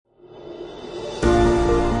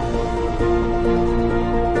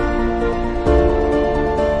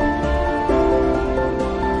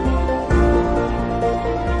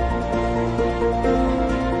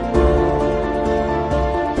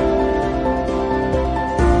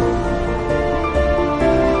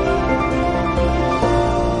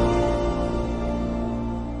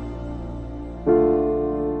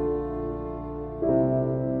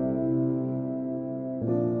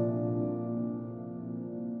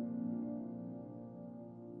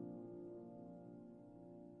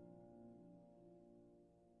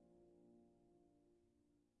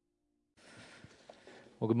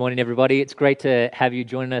Well, good morning, everybody. It's great to have you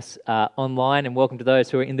join us online, and welcome to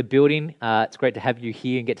those who are in the building. It's great to have you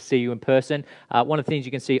here and get to see you in person. One of the things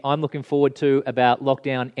you can see I'm looking forward to about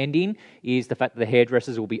lockdown ending is the fact that the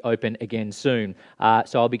hairdressers will be open again soon.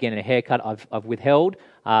 So I'll be getting a haircut I've withheld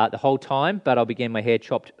the whole time, but I'll be getting my hair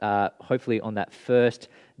chopped hopefully on that first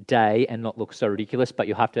day and not look so ridiculous, but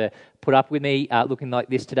you'll have to put up with me looking like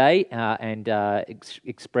this today and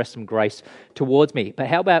express some grace towards me. But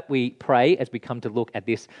how about we pray as we come to look at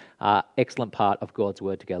this excellent part of God's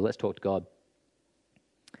Word together. Let's talk to God.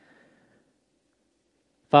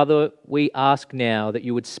 Father, we ask now that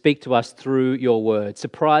you would speak to us through your Word.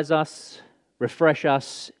 Surprise us, refresh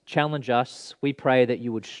us, challenge us. We pray that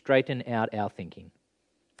you would straighten out our thinking.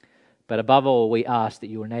 But above all, we ask that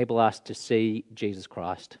you enable us to see Jesus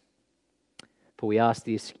Christ. For we ask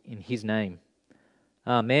this in his name.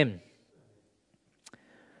 Amen.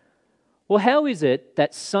 Well, how is it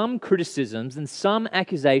that some criticisms and some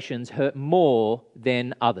accusations hurt more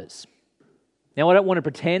than others? Now, I don't want to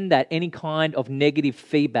pretend that any kind of negative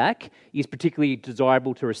feedback is particularly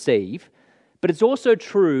desirable to receive, but it's also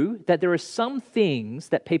true that there are some things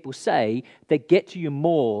that people say that get to you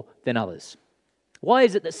more than others. Why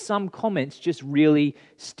is it that some comments just really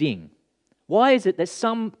sting? Why is it that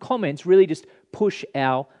some comments really just push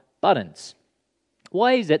our buttons?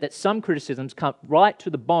 Why is it that some criticisms come right to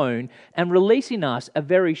the bone and release in us a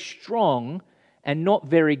very strong and not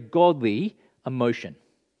very godly emotion?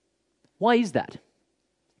 Why is that?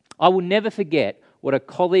 I will never forget what a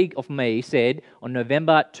colleague of me said on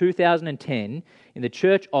November 2010 in the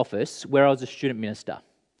church office where I was a student minister.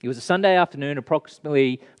 It was a Sunday afternoon,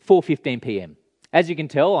 approximately 4:15 p.m. As you can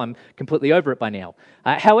tell, I'm completely over it by now.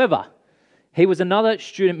 However, he was another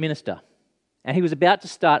student minister, and he was about to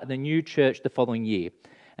start at the new church the following year.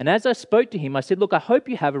 And as I spoke to him, I said, "Look, I hope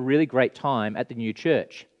you have a really great time at the new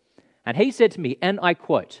church." And he said to me, and I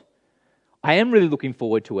quote, "I am really looking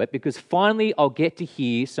forward to it because finally I'll get to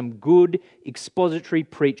hear some good expository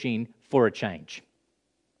preaching for a change."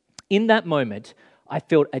 In that moment, I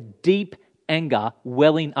felt a deep anger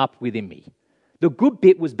welling up within me. The good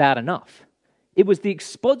bit was bad enough. It was the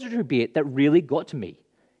expository bit that really got to me.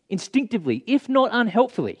 Instinctively, if not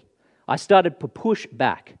unhelpfully, I started to push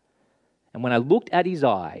back. And when I looked at his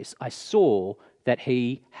eyes, I saw that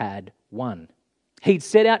he had won. He'd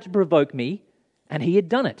set out to provoke me, and he had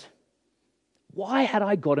done it. Why had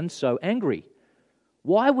I gotten so angry?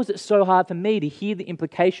 Why was it so hard for me to hear the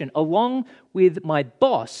implication, along with my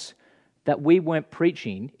boss, that we weren't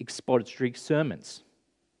preaching expository sermons?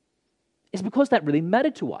 It's because that really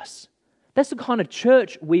mattered to us. That's the kind of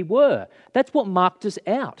church we were. That's what marked us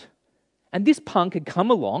out. And this punk had come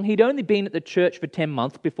along. He'd only been at the church for 10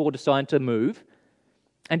 months before deciding to move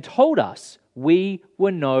and told us we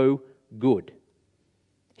were no good.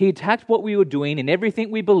 He attacked what we were doing and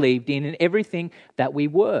everything we believed in and everything that we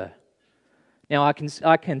were. Now, I can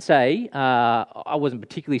say I wasn't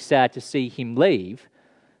particularly sad to see him leave,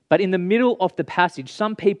 but in the middle of the passage,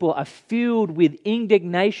 some people are filled with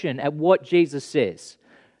indignation at what Jesus says,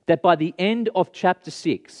 that by the end of chapter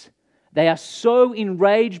 6, they are so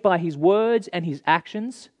enraged by his words and his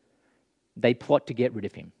actions, they plot to get rid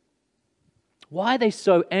of him. Why are they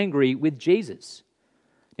so angry with Jesus?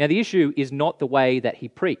 Now, the issue is not the way that he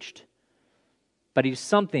preached, but it is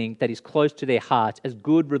something that is close to their hearts as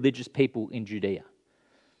good religious people in Judea.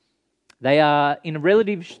 They are, in a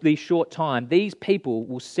relatively short time, these people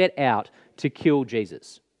will set out to kill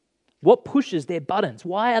Jesus. What pushes their buttons?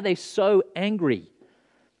 Why are they so angry?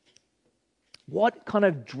 What kind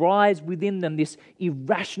of drives within them this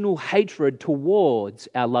irrational hatred towards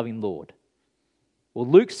our loving Lord? Well,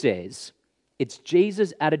 Luke says it's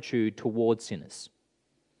Jesus' attitude towards sinners.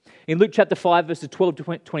 In Luke chapter 5, verses 12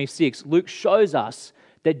 to 26, Luke shows us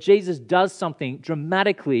that Jesus does something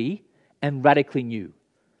dramatically and radically new.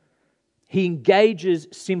 He engages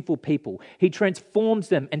sinful people. He transforms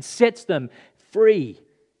them and sets them free.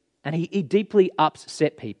 And he deeply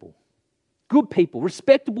upset people. Good people,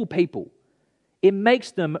 respectable people. It makes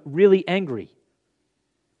them really angry.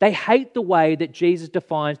 They hate the way that Jesus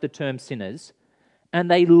defines the term sinners, and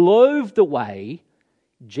they loathe the way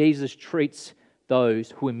Jesus treats those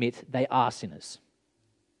who admit they are sinners.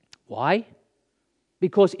 Why?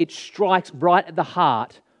 Because it strikes right at the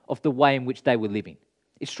heart of the way in which they were living.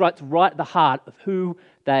 It strikes right at the heart of who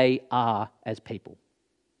they are as people.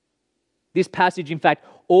 This passage, in fact,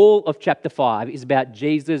 all of chapter 5 is about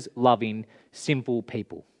Jesus loving sinful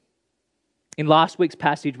people. In last week's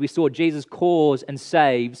passage, we saw Jesus calls and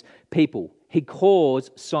saves people. He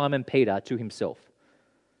calls Simon Peter to himself.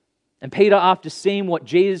 And Peter, after seeing what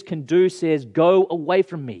Jesus can do, says, "Go away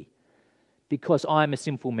from me, because I am a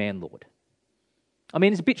sinful man, Lord." I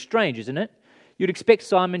mean, it's a bit strange, isn't it? You'd expect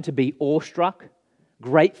Simon to be awestruck,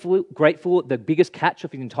 grateful at the biggest catch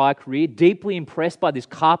of his entire career, deeply impressed by this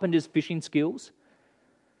carpenter's fishing skills.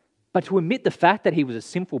 But to admit the fact that he was a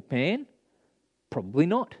sinful man, probably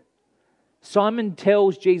not. Simon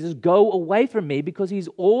tells Jesus, "Go away from me," because he's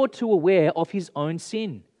all too aware of his own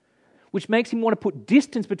sin, which makes him want to put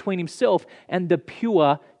distance between himself and the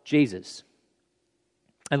pure Jesus.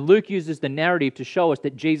 And Luke uses the narrative to show us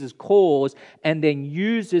that Jesus calls and then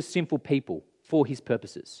uses sinful people for his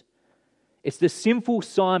purposes. It's the sinful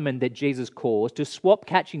Simon that Jesus calls to swap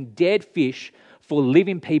catching dead fish for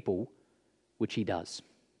living people, which he does.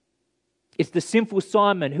 It's the sinful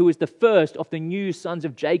Simon who is the first of the new sons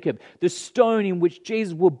of Jacob, the stone in which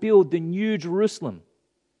Jesus will build the new Jerusalem,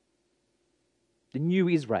 the new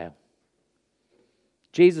Israel.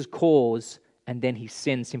 Jesus calls and then he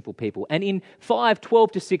sends sinful people. And in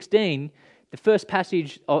 5:12-16, the first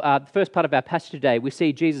part of our passage today, we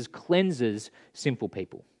see Jesus cleanses sinful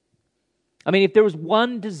people. I mean, if there was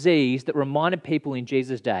one disease that reminded people in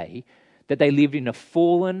Jesus' day that they lived in a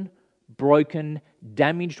fallen, broken,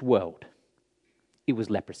 damaged world, it was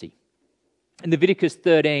leprosy. In Leviticus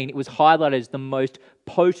 13, it was highlighted as the most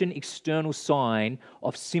potent external sign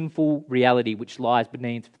of sinful reality which lies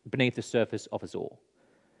beneath the surface of us all.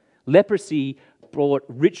 Leprosy brought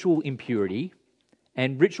ritual impurity,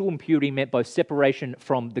 and ritual impurity meant both separation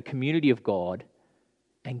from the community of God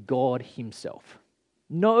and God himself.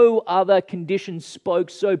 No other condition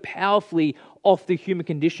spoke so powerfully of the human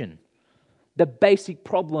condition, the basic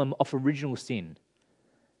problem of original sin.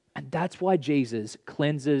 And that's why Jesus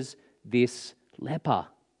cleanses this leper.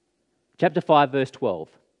 Chapter 5, verse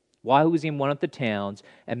 12. While he was in one of the towns,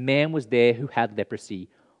 a man was there who had leprosy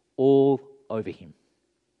all over him.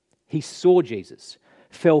 He saw Jesus,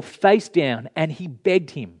 fell face down, and he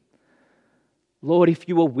begged him, "Lord, if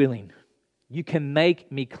you are willing, you can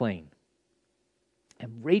make me clean."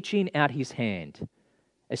 And reaching out his hand,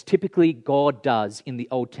 as typically God does in the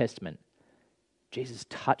Old Testament, Jesus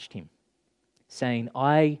touched him, saying,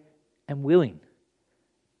 "I am willing.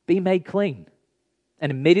 Be made clean."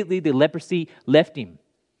 And immediately the leprosy left him.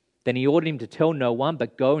 Then he ordered him to tell no one,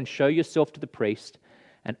 but go and show yourself to the priest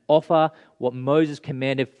and offer what Moses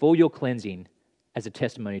commanded for your cleansing as a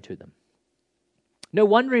testimony to them. No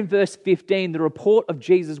wonder in verse 15 the report of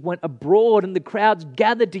Jesus went abroad and the crowds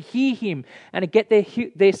gathered to hear him and to get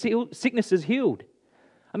their sicknesses healed.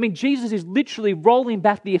 I mean, Jesus is literally rolling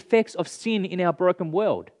back the effects of sin in our broken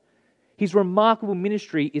world. His remarkable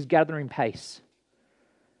ministry is gathering pace.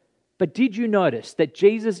 But did you notice that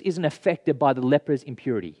Jesus isn't affected by the leper's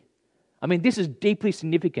impurity? I mean, this is deeply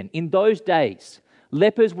significant. In those days,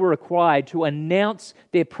 lepers were required to announce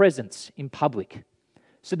their presence in public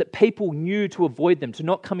so that people knew to avoid them, to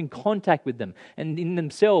not come in contact with them, and in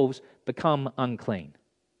themselves become unclean.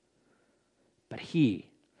 But here,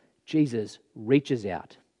 Jesus reaches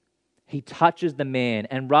out. He touches the man,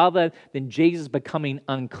 and rather than Jesus becoming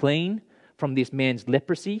unclean from this man's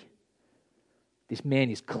leprosy, this man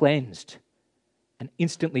is cleansed and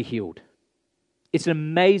instantly healed. It's an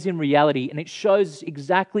amazing reality, and it shows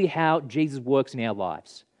exactly how Jesus works in our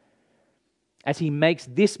lives. As he makes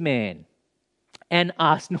this man and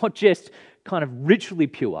us not just kind of ritually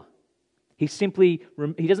pure. He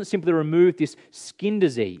doesn't simply remove this skin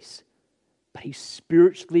disease, but he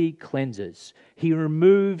spiritually cleanses. He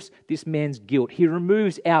removes this man's guilt. He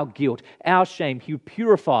removes our guilt, our shame. He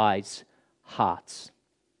purifies hearts.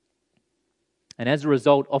 And as a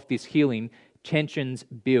result of this healing, tensions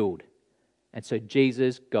build. And so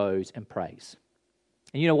Jesus goes and prays.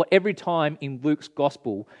 And you know what? Every time in Luke's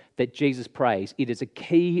gospel that Jesus prays, it is a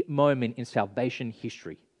key moment in salvation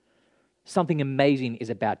history. Something amazing is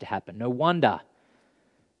about to happen. No wonder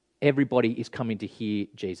everybody is coming to hear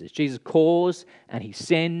Jesus. Jesus calls and he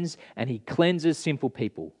sends and he cleanses sinful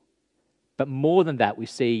people. But more than that, we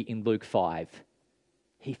see in Luke 5,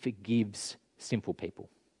 he forgives sinful people.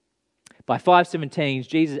 By 5:17,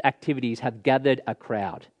 Jesus' activities have gathered a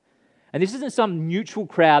crowd. And this isn't some neutral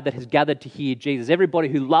crowd that has gathered to hear Jesus. Everybody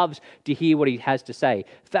who loves to hear what he has to say.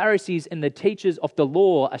 Pharisees and the teachers of the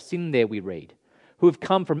law are sitting there, we read, who have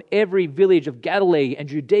come from every village of Galilee and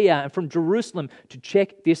Judea and from Jerusalem to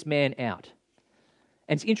check this man out.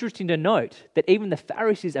 And it's interesting to note that even the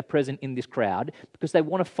Pharisees are present in this crowd because they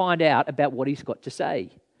want to find out about what he's got to say.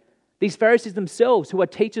 These Pharisees themselves, who are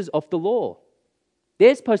teachers of the law,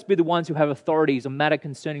 they're supposed to be the ones who have authorities on matter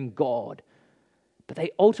concerning God. But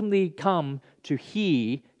they ultimately come to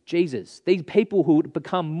hear Jesus. These people who would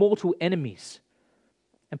become mortal enemies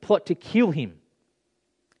and plot to kill him,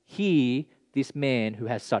 hear this man who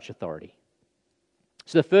has such authority.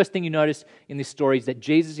 So the first thing you notice in this story is that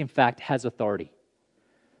Jesus, in fact, has authority.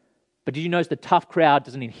 But did you notice the tough crowd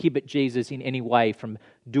doesn't inhibit Jesus in any way from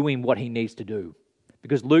doing what he needs to do?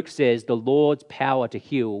 Because Luke says the Lord's power to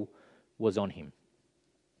heal was on him.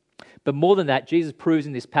 But more than that, Jesus proves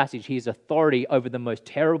in this passage he has authority over the most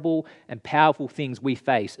terrible and powerful things we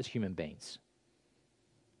face as human beings.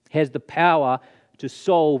 He has the power to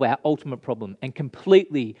solve our ultimate problem and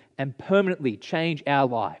completely and permanently change our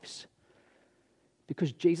lives.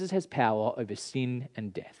 Because Jesus has power over sin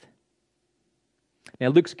and death. Now,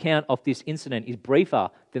 Luke's account of this incident is briefer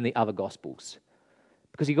than the other Gospels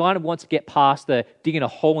because he kind of wants to get past the digging a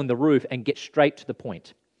hole in the roof and get straight to the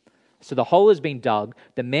point. So the hole has been dug,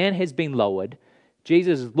 the man has been lowered,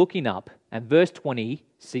 Jesus is looking up, and verse 20,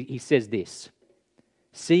 he says this,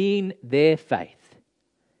 "Seeing their faith,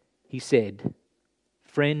 he said,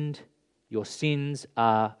 'Friend, your sins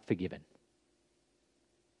are forgiven.'"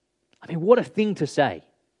 I mean, what a thing to say.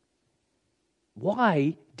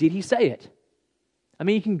 Why did he say it? I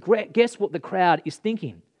mean, you can guess what the crowd is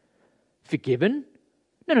thinking. Forgiven?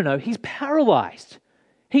 No, he's paralyzed.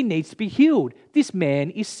 He needs to be healed. This man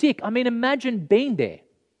is sick. I mean, imagine being there.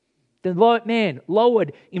 The man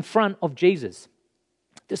lowered in front of Jesus.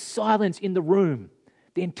 The silence in the room.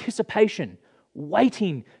 The anticipation.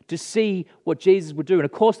 Waiting to see what Jesus would do. And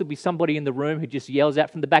of course, there'll be somebody in the room who just yells out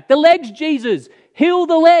from the back, "The legs, Jesus! Heal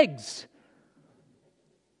the legs!"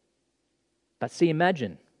 But see,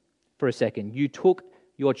 imagine for a second, you took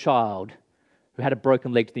your child who had a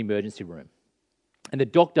broken leg to the emergency room. And the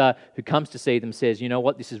doctor who comes to see them says, "You know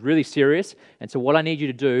what, this is really serious, and so what I need you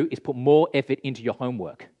to do is put more effort into your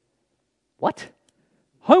homework." What?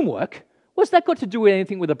 Homework? What's that got to do with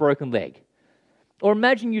anything with a broken leg? Or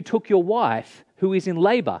imagine you took your wife who is in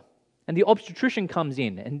labor, and the obstetrician comes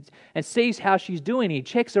in and sees how she's doing. He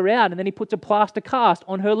checks her out, and then he puts a plaster cast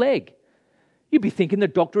on her leg. You'd be thinking the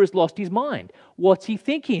doctor has lost his mind. What's he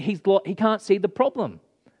thinking? He can't see the problem.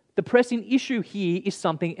 The pressing issue here is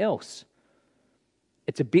something else.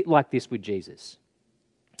 It's a bit like this with Jesus.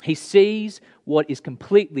 He sees what is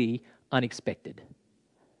completely unexpected.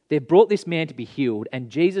 They've brought this man to be healed, and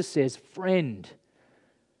Jesus says, "Friend,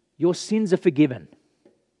 your sins are forgiven."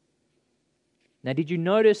 Now, did you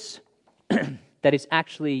notice that it's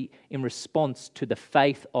actually in response to the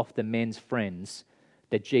faith of the men's friends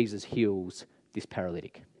that Jesus heals this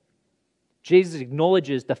paralytic? Jesus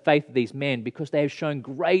acknowledges the faith of these men because they have shown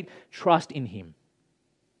great trust in him.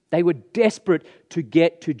 They were desperate to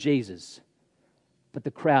get to Jesus, but the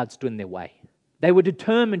crowd stood in their way. They were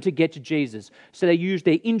determined to get to Jesus, so they used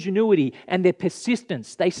their ingenuity and their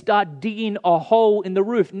persistence. They start digging a hole in the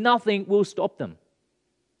roof. Nothing will stop them.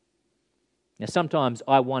 Now, sometimes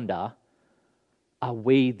I wonder, are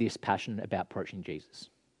we this passionate about approaching Jesus?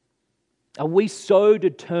 Are we so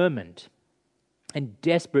determined and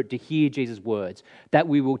desperate to hear Jesus' words that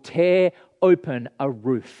we will tear open a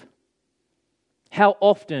roof? How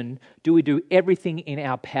often do we do everything in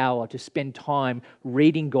our power to spend time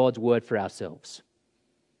reading God's word for ourselves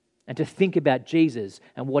and to think about Jesus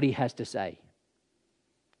and what he has to say?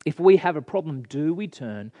 If we have a problem, do we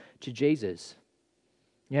turn to Jesus?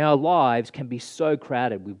 You know, our lives can be so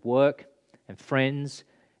crowded with work and friends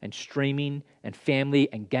and streaming and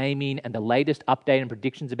family and gaming and the latest update and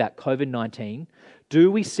predictions about COVID-19.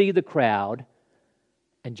 Do we see the crowd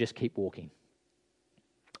and just keep walking?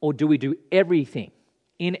 Or do we do everything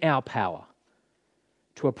in our power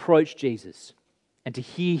to approach Jesus and to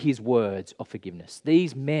hear his words of forgiveness?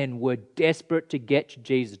 These men were desperate to get to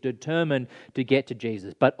Jesus, determined to get to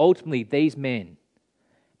Jesus. But ultimately, these men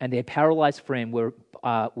and their paralyzed friend were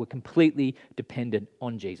completely dependent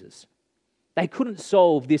on Jesus. They couldn't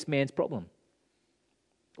solve this man's problem.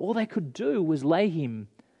 All they could do was lay him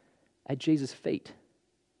at Jesus' feet.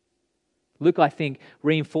 Luke, I think,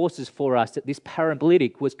 reinforces for us that this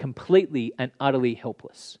paralytic was completely and utterly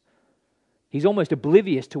helpless. He's almost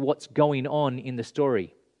oblivious to what's going on in the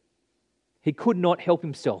story. He could not help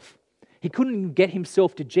himself. He couldn't get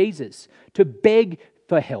himself to Jesus to beg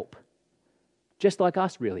for help. Just like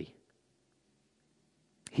us, really.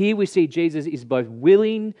 Here we see Jesus is both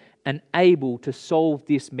willing and able to solve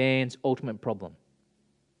this man's ultimate problem.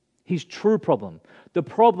 His true problem, the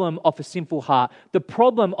problem of a sinful heart, the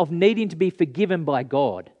problem of needing to be forgiven by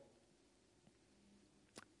God.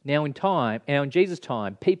 Now in Jesus'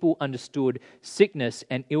 time, people understood sickness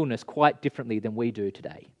and illness quite differently than we do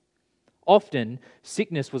today. Often,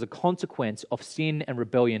 sickness was a consequence of sin and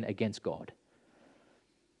rebellion against God.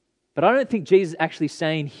 But I don't think Jesus is actually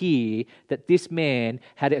saying here that this man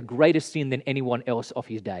had a greater sin than anyone else of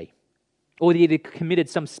his day, or that he had committed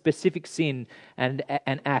some specific sin and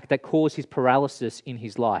an act that caused his paralysis in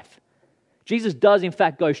his life. Jesus does in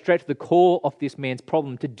fact go straight to the core of this man's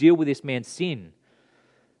problem to deal with this man's sin.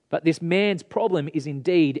 But this man's problem is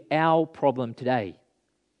indeed our problem today.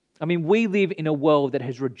 I mean, we live in a world that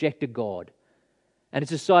has rejected God and has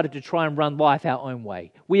decided to try and run life our own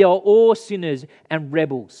way. We are all sinners and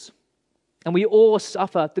rebels, and we all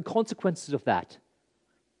suffer the consequences of that.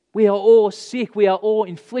 We are all sick. We are all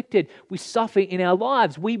inflicted. We suffer in our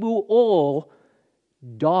lives. We will all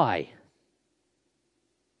die.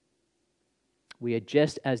 We are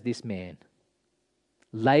just as this man,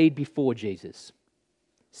 laid before Jesus,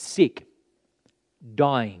 sick,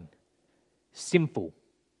 dying, sinful,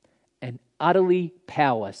 and utterly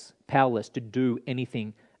powerless to do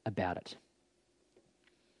anything about it.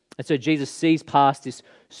 And so Jesus sees past this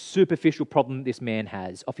superficial problem this man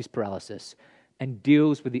has of his paralysis and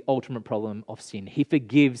deals with the ultimate problem of sin. He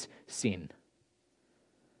forgives sin.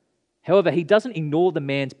 However, he doesn't ignore the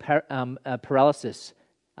man's paralysis,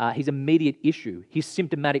 his immediate issue, his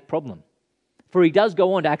symptomatic problem. For he does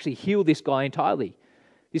go on to actually heal this guy entirely.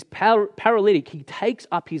 This paralytic, he takes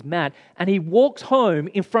up his mat and he walks home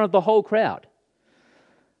in front of the whole crowd.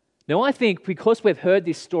 Now, I think because we've heard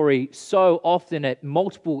this story so often at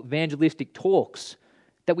multiple evangelistic talks,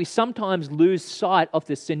 that we sometimes lose sight of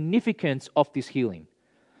the significance of this healing.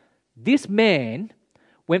 This man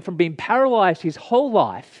went from being paralyzed his whole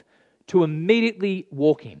life to immediately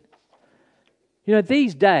walking. You know,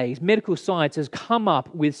 these days, medical science has come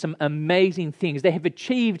up with some amazing things. They have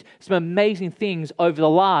achieved some amazing things over the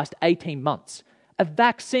last 18 months. A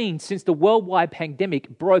vaccine since the worldwide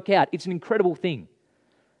pandemic broke out. It's an incredible thing.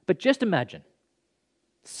 But just imagine,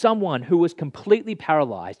 someone who was completely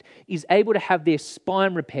paralyzed is able to have their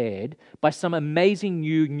spine repaired by some amazing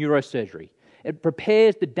new neurosurgery. It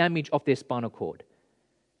repairs the damage of their spinal cord.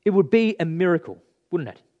 It would be a miracle, wouldn't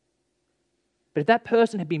it? But if that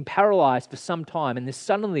person had been paralyzed for some time and they're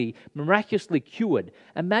suddenly miraculously cured,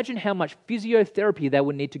 imagine how much physiotherapy they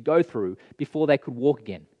would need to go through before they could walk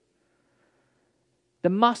again. The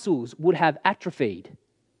muscles would have atrophied.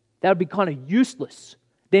 They would be kind of useless.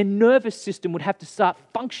 Their nervous system would have to start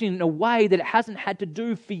functioning in a way that it hasn't had to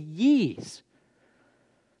do for years.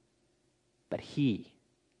 But here,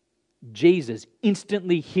 Jesus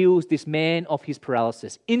instantly heals this man of his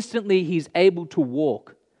paralysis. Instantly, he's able to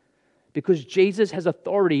walk because Jesus has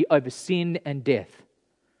authority over sin and death.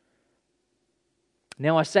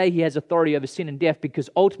 Now, I say he has authority over sin and death because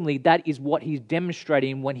ultimately that is what he's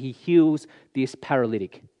demonstrating when he heals this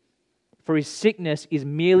paralytic. For his sickness is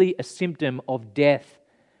merely a symptom of death,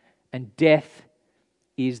 and death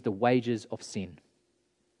is the wages of sin.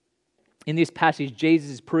 In this passage, Jesus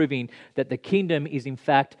is proving that the kingdom is in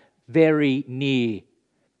fact very near,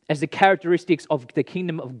 as the characteristics of the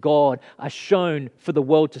kingdom of God are shown for the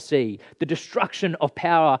world to see. The destruction of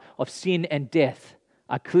power of sin and death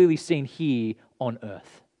are clearly seen here on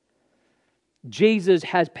earth. Jesus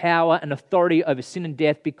has power and authority over sin and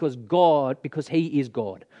death because he is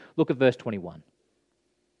God. Look at verse 21.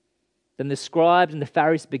 Then the scribes and the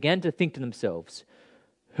Pharisees began to think to themselves,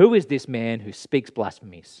 "Who is this man who speaks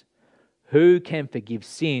blasphemies? Who can forgive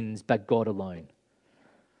sins but God alone?"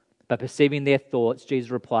 But perceiving their thoughts,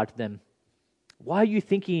 Jesus replied to them, "Why are you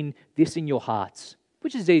thinking this in your hearts?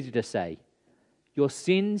 Which is easy to say, 'Your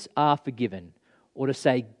sins are forgiven,' or to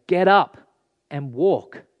say, 'Get up and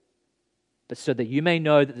walk.' But so that you may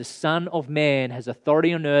know that the Son of Man has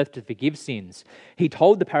authority on earth to forgive sins." He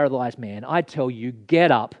told the paralyzed man, "I tell you,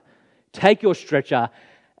 get up, take your stretcher,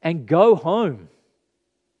 and go home."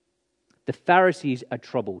 The Pharisees are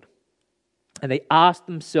troubled, and they ask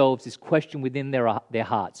themselves this question within their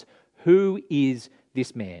hearts: who is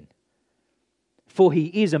this man? For he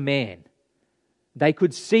is a man. They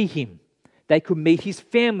could see him. They could meet his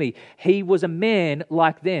family. He was a man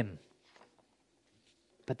like them.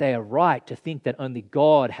 But they are right to think that only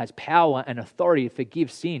God has power and authority to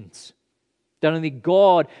forgive sins. That only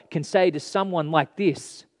God can say to someone like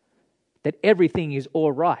this that everything is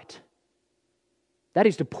all right. That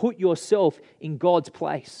is to put yourself in God's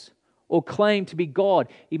place or claim to be God.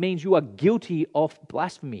 It means you are guilty of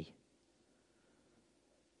blasphemy.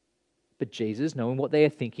 But Jesus, knowing what they are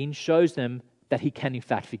thinking, shows them that he can in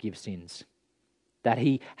fact forgive sins, that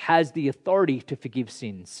he has the authority to forgive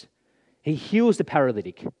sins. He heals the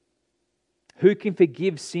paralytic. Who can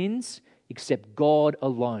forgive sins except God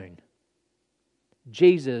alone?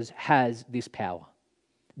 Jesus has this power.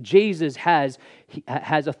 Jesus has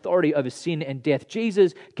authority over sin and death.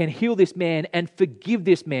 Jesus can heal this man and forgive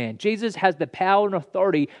this man. Jesus has the power and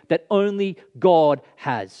authority that only God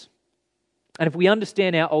has. And if we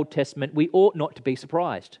understand our Old Testament, we ought not to be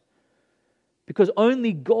surprised, because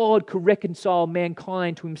only God could reconcile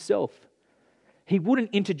mankind to himself. He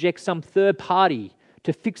wouldn't interject some third party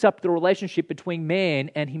to fix up the relationship between man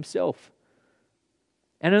and himself.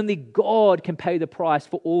 And only God can pay the price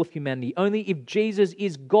for all of humanity. Only if Jesus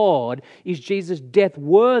is God is Jesus' death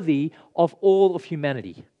worthy of all of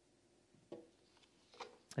humanity.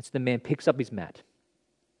 And so the man picks up his mat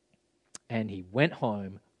and he went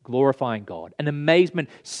home glorifying God. And amazement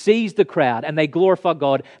seized the crowd and they glorified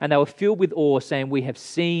God and they were filled with awe, saying, "We have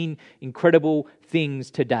seen incredible things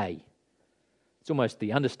today." It's almost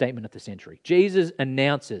the understatement of the century. Jesus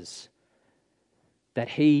announces that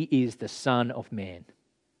he is the Son of Man,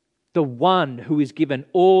 the one who is given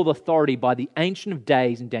all authority by the Ancient of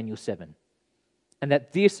Days in Daniel 7, and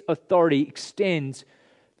that this authority extends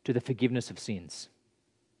to the forgiveness of sins.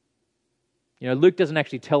 You know, Luke doesn't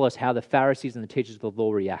actually tell us how the Pharisees and the teachers of the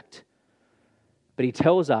law react, but he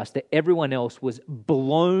tells us that everyone else was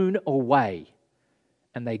blown away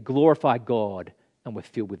and they glorified God and were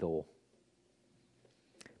filled with awe.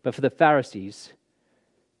 But for the Pharisees,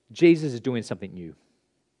 Jesus is doing something new.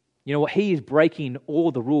 You know what? He is breaking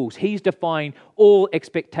all the rules. He's defying all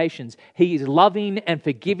expectations. He is loving and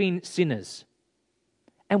forgiving sinners.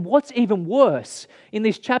 And what's even worse, in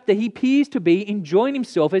this chapter, he appears to be enjoying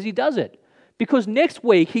himself as he does it. Because next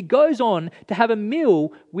week, he goes on to have a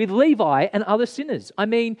meal with Levi and other sinners. I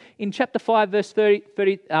mean, in chapter 5, verse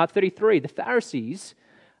 33, the Pharisees,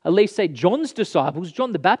 at least say John's disciples,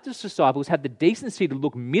 John the Baptist's disciples, have the decency to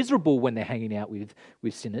look miserable when they're hanging out with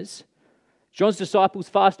sinners. John's disciples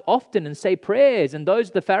fast often and say prayers, and those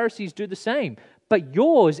of the Pharisees do the same. But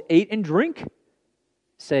yours eat and drink,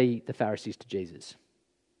 say the Pharisees to Jesus.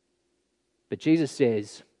 But Jesus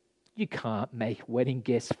says, you can't make wedding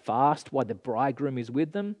guests fast while the bridegroom is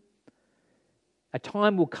with them. A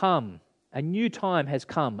time will come, a new time has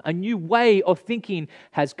come, a new way of thinking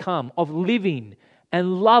has come, of living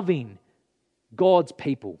and loving God's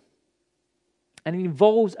people. And it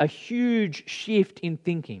involves a huge shift in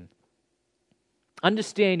thinking.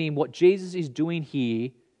 Understanding what Jesus is doing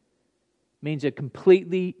here means a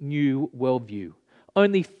completely new worldview.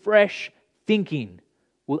 Only fresh thinking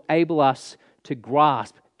will enable us to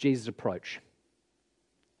grasp Jesus' approach.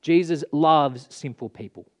 Jesus loves sinful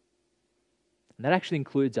people. And that actually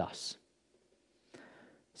includes us.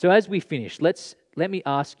 So as we finish, let me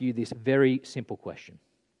ask you this very simple question.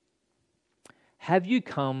 Have you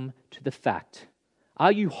come to the fact,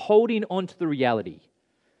 are you holding on to the reality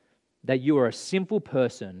that you are a sinful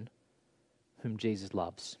person whom Jesus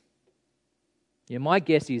loves? You know, my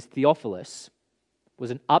guess is Theophilus was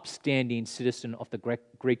an upstanding citizen of the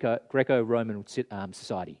Greco-Roman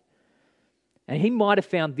society. And he might have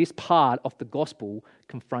found this part of the gospel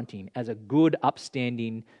confronting as a good,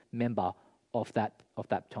 upstanding member of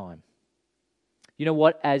that time. You know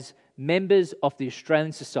what? As members of the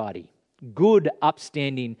Australian society, good,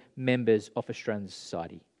 upstanding members of Australian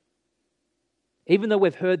society, even though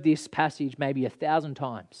we've heard this passage maybe 1,000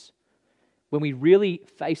 times, when we really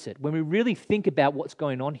face it, when we really think about what's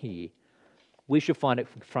going on here, we should find it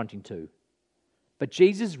confronting too. But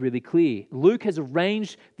Jesus is really clear. Luke has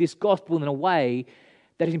arranged this gospel in a way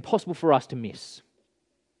that is impossible for us to miss.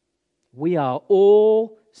 We are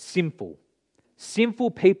all sinful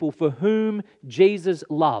people for whom Jesus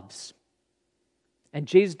loves. And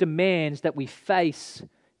Jesus demands that we face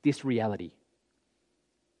this reality.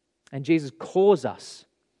 And Jesus calls us,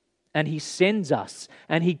 and he sends us,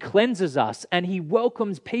 and he cleanses us, and he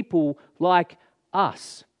welcomes people like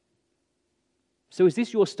us. So is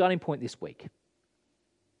this your starting point this week?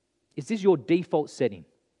 Is this your default setting?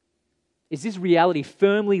 Is this reality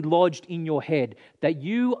firmly lodged in your head that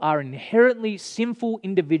you are an inherently sinful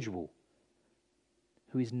individual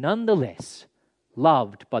who is nonetheless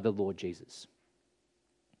loved by the Lord Jesus?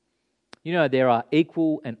 You know, there are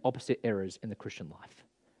equal and opposite errors in the Christian life.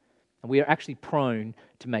 And we are actually prone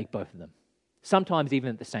to make both of them, sometimes even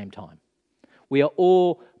at the same time. We are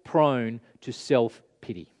all prone to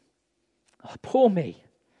self-pity. Oh, poor me.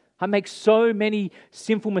 I make so many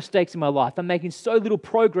sinful mistakes in my life. I'm making so little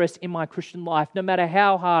progress in my Christian life, no matter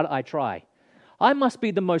how hard I try. I must be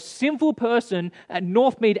the most sinful person at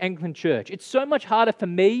Northmead Anglican Church. It's so much harder for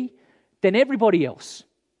me than everybody else.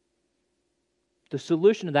 The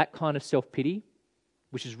solution to that kind of self-pity,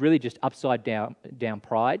 which is really just upside down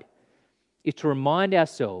pride, is to remind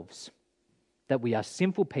ourselves that we are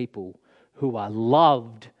sinful people who are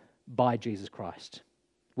loved by Jesus Christ.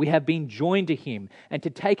 We have been joined to him, and to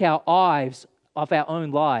take our eyes off our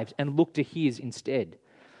own lives and look to his instead.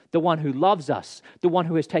 The one who loves us, the one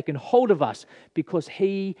who has taken hold of us because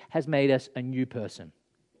he has made us a new person.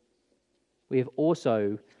 We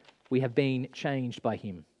have been changed by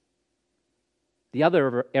him. The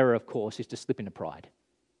other error, of course, is to slip into pride.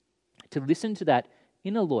 To listen to that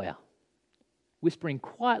inner lawyer whispering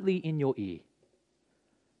quietly in your ear,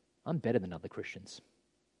 I'm better than other Christians.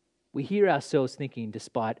 we hear ourselves thinking,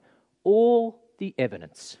 despite all the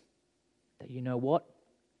evidence, that you know what?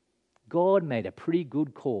 God made a pretty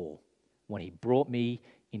good call when he brought me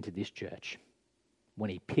into this church, when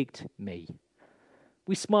he picked me.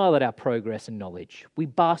 We smile at our progress and knowledge. We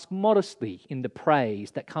bask modestly in the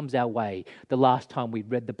praise that comes our way the last time we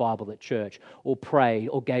read the Bible at church or prayed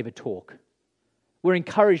or gave a talk. We're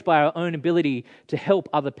encouraged by our own ability to help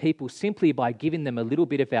other people simply by giving them a little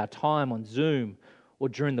bit of our time on Zoom or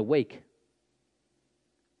during the week.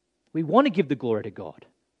 We want to give the glory to God.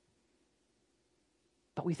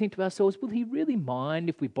 But we think to ourselves, will he really mind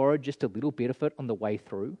if we borrow just a little bit of it on the way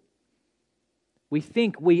through? We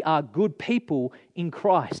think we are good people in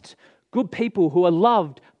Christ, good people who are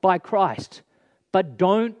loved by Christ, but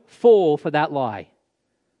don't fall for that lie.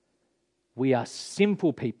 We are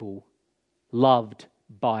sinful people loved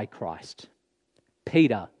by Christ.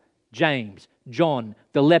 Peter, James, John,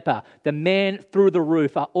 the leper, the man through the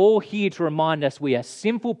roof are all here to remind us we are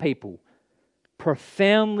sinful people,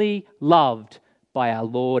 profoundly loved by our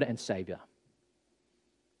Lord and Saviour.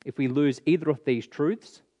 If we lose either of these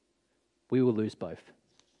truths, we will lose both.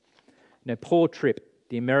 Paul Tripp,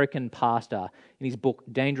 the American pastor, in his book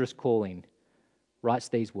Dangerous Calling, writes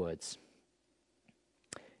these words.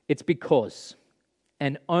 It's because,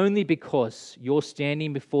 and only because, your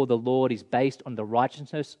standing before the Lord is based on the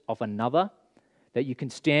righteousness of another, that you can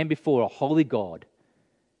stand before a holy God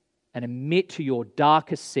and admit to your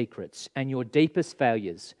darkest secrets and your deepest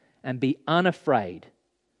failures and be unafraid,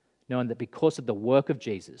 knowing that because of the work of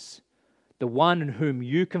Jesus, the one in whom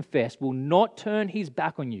you confess will not turn his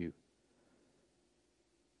back on you,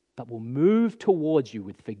 but will move towards you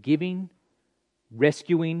with forgiving,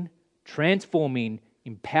 rescuing, transforming,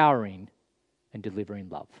 empowering, and delivering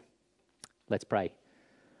love. Let's pray.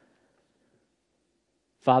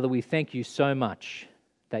 Father, we thank you so much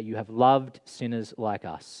that you have loved sinners like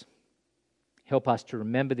us. Help us to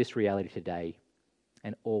remember this reality today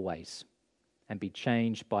and always, and be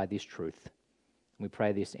changed by this truth. We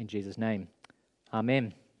pray this in Jesus' name.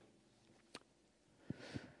 Amen.